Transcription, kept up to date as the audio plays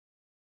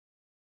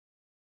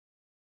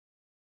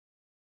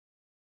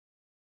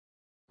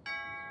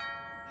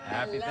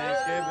Happy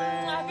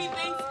Thanksgiving. Happy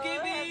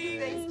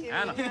Thanksgiving.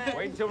 Anna,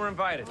 wait until we're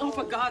invited. Oh,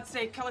 for God's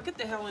sake, Keller, get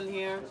the hell in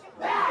here.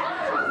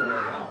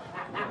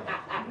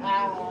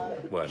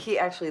 What? He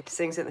actually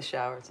sings in the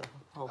shower. It's a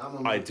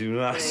whole... I do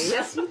not.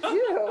 Yes, you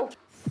do.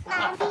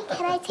 Abby,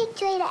 can I take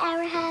Joy to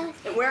our house?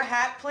 And wear a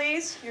hat,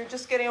 please. You're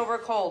just getting over a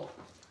cold.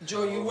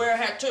 Joe, you wear a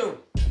hat, too.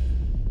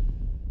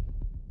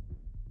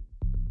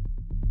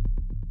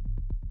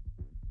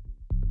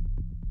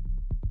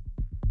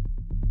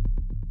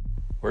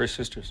 Where are your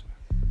sisters?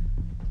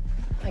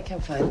 I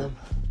can't find them.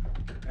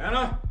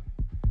 Anna?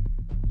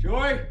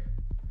 Joy?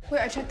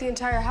 Wait, I checked the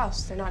entire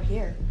house. They're not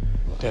here.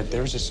 Dad,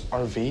 there was this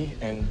RV,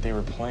 and they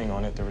were playing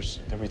on it.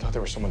 We thought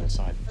there was someone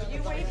inside.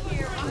 You wait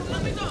here.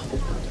 Let me go.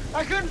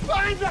 I couldn't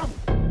find them!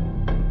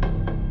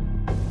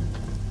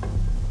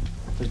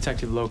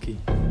 Detective Loki.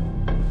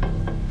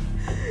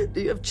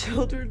 Do you have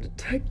children,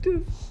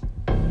 detective?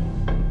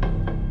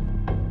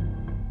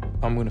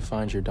 I'm gonna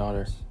find your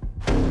daughter.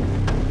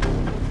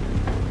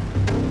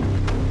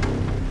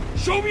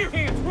 Show me your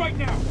hands right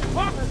now!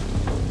 Huh?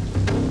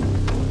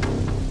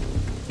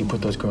 You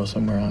put those girls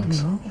somewhere,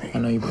 Alex. No. I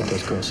know you put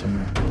those girls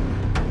somewhere.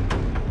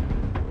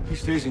 He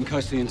stays in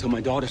custody until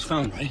my daughter's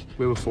found, right?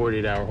 We have a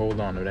 48-hour hold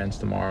on. It ends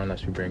tomorrow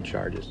unless we bring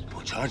charges.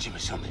 We'll charge him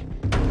with something.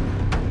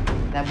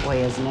 That boy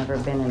has never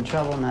been in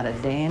trouble, not a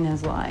day in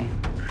his life.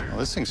 Well,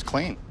 this thing's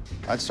clean.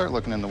 I'd start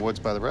looking in the woods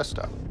by the rest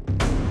stop.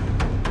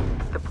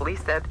 The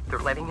police said they're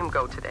letting him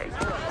go today.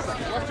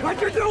 What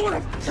you doing?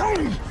 I'm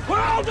telling you!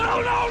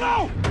 Oh,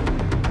 no!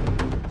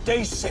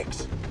 Day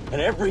 6,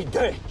 and every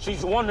day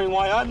she's wondering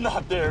why I'm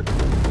not there.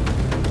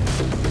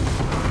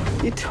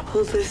 You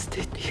told us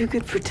that you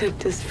could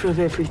protect us from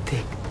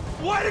everything.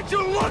 Why did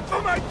you look for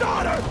my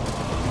daughter?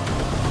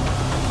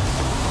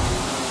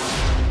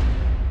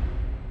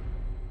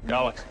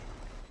 Alex.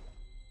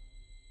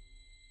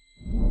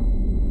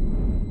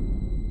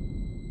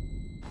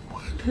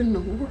 What in the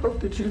world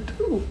did you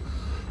do?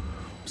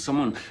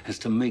 Someone has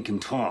to make him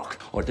talk,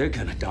 or they're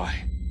gonna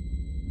die.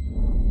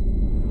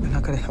 We're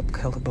not gonna help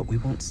Keller, but we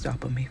won't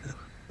stop him either.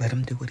 Let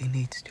him do what he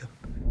needs to.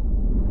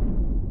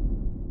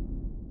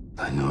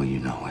 I know you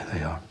know where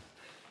they are.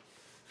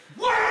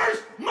 Where's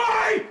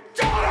my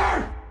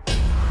daughter?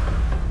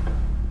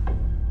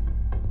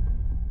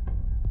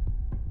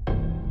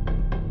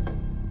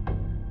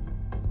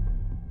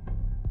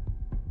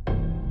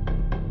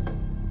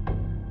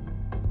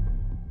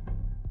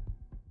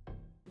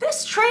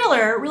 This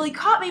trailer really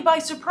caught me by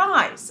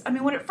surprise. I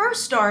mean, when it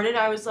first started,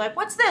 I was like,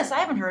 what's this? I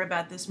haven't heard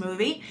about this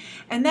movie.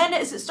 And then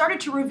as it started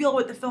to reveal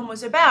what the film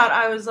was about,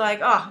 I was like,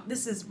 oh,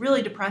 this is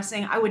really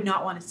depressing. I would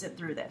not want to sit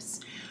through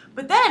this.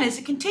 But then as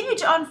it continued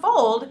to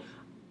unfold,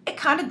 it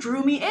kind of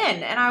drew me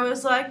in. And I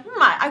was like,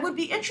 I would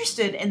be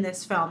interested in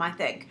this film, I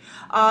think.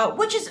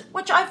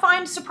 Which I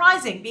find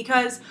surprising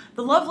because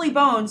The Lovely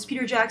Bones,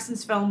 Peter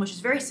Jackson's film, which is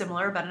very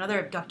similar about another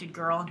abducted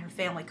girl and her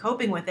family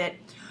coping with it,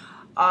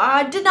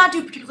 did not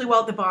do particularly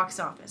well at the box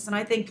office, and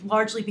I think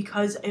largely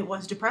because it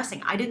was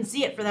depressing. I didn't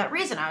see it for that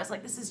reason. I was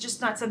like, this is just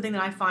not something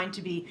that I find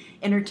to be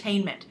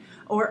entertainment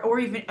or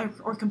even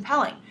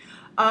compelling.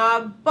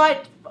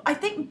 But I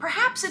think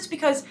perhaps it's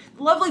because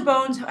The Lovely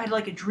Bones had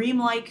like a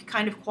dreamlike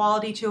kind of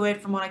quality to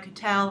it, from what I could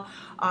tell.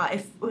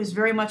 It was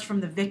very much from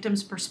the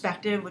victim's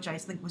perspective, which I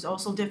think was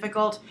also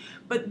difficult.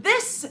 But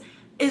this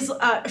is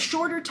a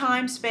shorter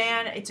time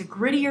span. It's a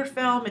grittier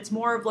film. It's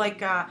more of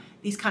like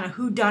these kind of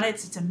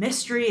whodunits. It's a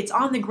mystery. It's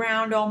on the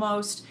ground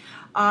almost.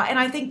 And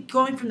I think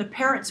going from the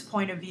parents'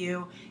 point of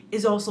view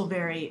is also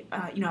very,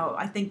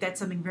 I think that's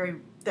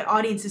something that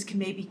audiences can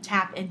maybe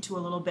tap into a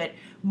little bit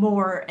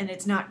more, and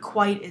it's not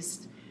quite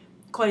as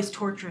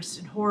torturous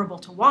and horrible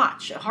to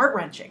watch,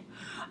 heart-wrenching.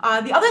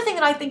 The other thing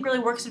that I think really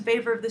works in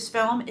favor of this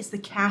film is the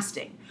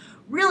casting.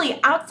 Really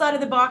outside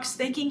of the box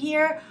thinking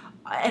here,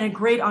 and a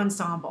great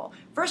ensemble.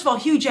 First of all,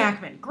 Hugh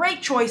Jackman,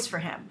 great choice for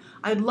him.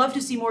 I'd love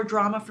to see more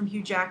drama from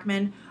Hugh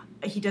Jackman.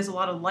 He does a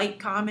lot of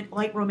light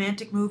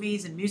romantic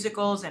movies and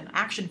musicals and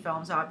action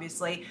films,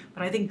 obviously,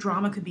 but I think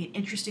drama could be an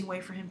interesting way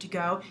for him to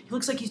go. He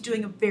looks like he's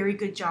doing a very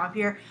good job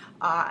here,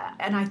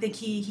 and I think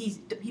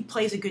he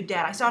plays a good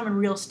dad. I saw him in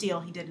Real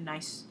Steel. He did a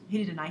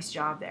nice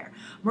job there.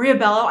 Maria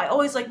Bello, I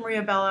always like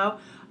Maria Bello.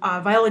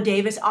 Viola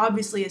Davis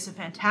obviously is a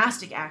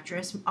fantastic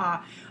actress.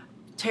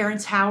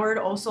 Terrence Howard,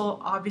 also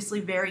obviously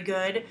very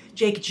good.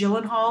 Jake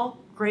Gyllenhaal,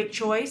 great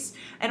choice.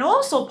 And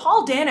also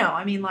Paul Dano,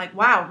 I mean, like,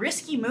 wow,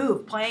 risky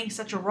move playing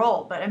such a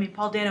role. But I mean,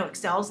 Paul Dano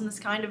excels in this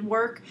kind of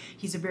work.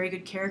 He's a very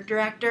good character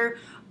actor.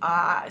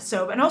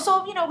 And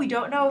also, we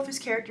don't know if his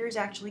character is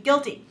actually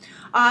guilty.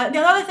 The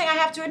other thing I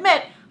have to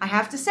admit, I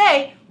have to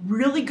say,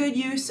 really good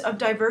use of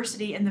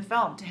diversity in the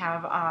film to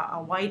have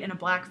a white and a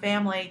black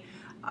family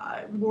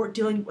we're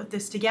dealing with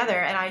this together,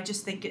 and I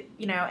just think it,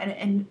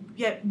 and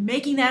yet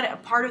making that a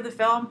part of the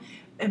film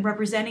and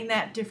representing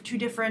that two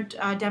different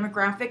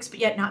demographics, but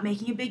yet not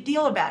making a big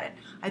deal about it.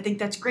 I think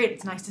that's great.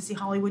 It's nice to see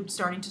Hollywood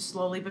starting to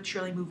slowly but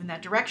surely move in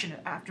that direction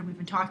after we've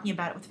been talking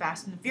about it with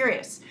Fast and the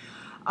Furious.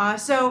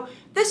 So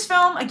this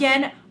film,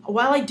 again,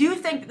 while I do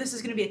think that this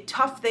is going to be a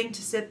tough thing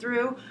to sit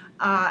through,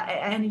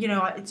 and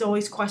it's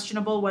always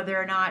questionable whether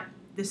or not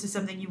this is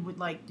something you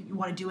want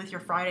to do with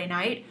your Friday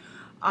night.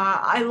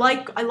 I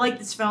like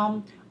this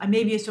film.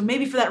 Maybe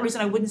for that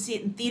reason I wouldn't see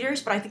it in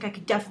theaters, but I think I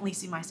could definitely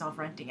see myself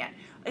renting it.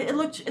 It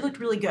looked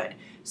really good.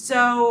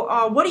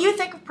 So what do you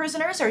think of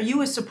Prisoners? Are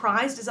you as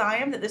surprised as I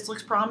am that this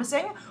looks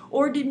promising?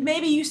 Or did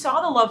maybe you saw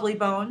The Lovely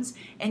Bones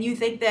and you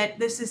think that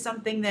this is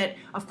something that,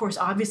 of course,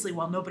 obviously,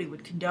 while nobody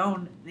would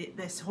condone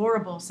this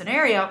horrible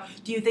scenario,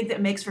 do you think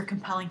that makes for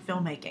compelling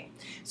filmmaking?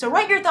 So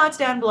write your thoughts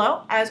down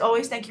below. As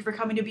always, thank you for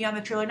coming to Beyond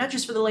the Trailer, not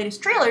just for the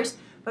latest trailers,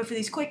 but for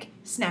these quick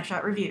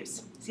snapshot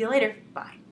reviews. See you later. Bye.